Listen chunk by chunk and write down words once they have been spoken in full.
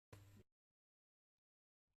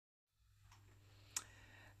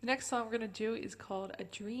The next song we're going to do is called A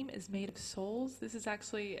Dream is Made of Souls. This is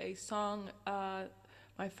actually a song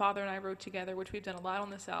my father and I wrote together, which we've done a lot on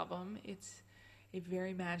this album. It's a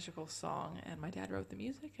very magical song, and my dad wrote the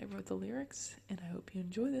music, I wrote the lyrics, and I hope you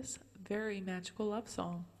enjoy this very magical love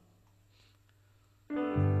song.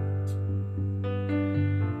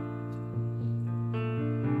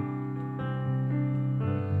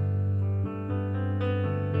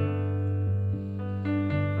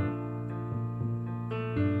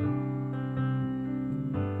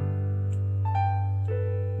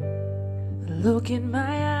 Look in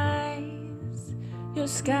my eyes, your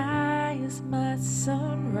sky is my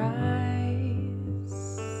sunrise.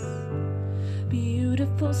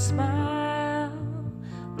 Beautiful smile,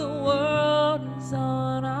 the world is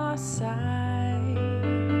on our side.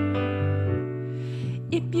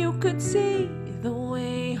 If you could see the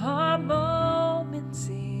way our moments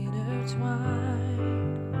intertwine,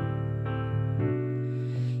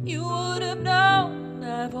 you would have known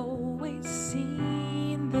I've always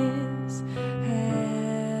seen this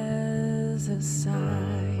as a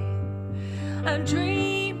sign. A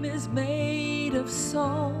dream is made of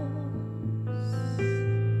souls.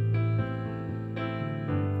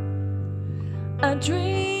 A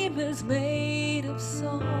dream is made of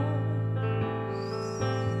souls.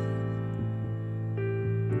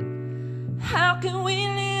 How can we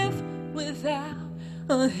live without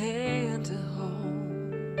a hand to hold?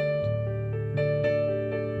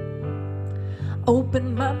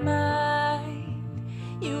 Open my mind,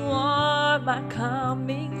 you are my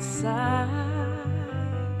calming side.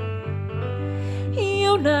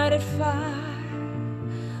 United fire,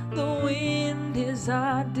 the wind is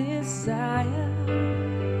our desire.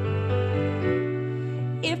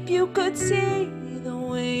 If you could see the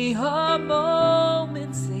way our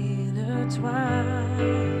moments intertwine,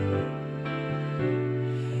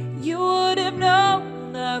 you would have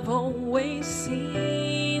known I've always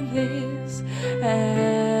seen this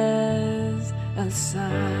as a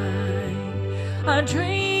sign. A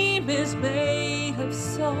dream is made of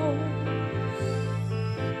souls.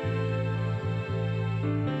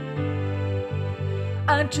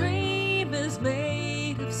 A dream is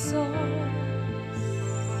made of souls.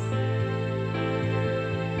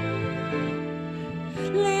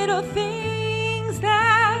 Little things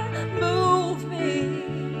that move me,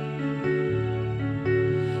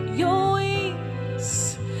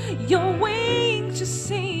 your wings just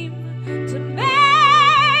seem to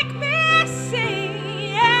make me sing.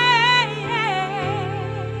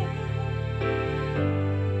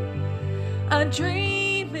 A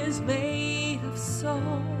dream is made of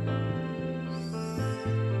souls.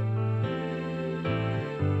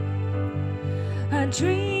 A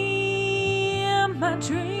dream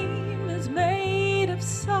is made of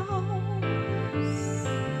souls.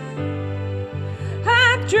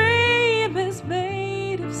 A dream is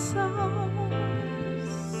made of souls.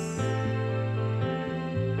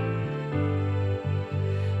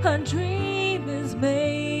 A dream is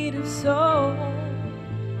made of souls.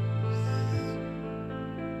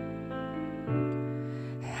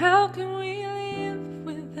 How can we live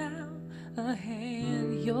without a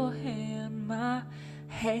hand, your hand, my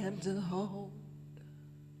hand to hold?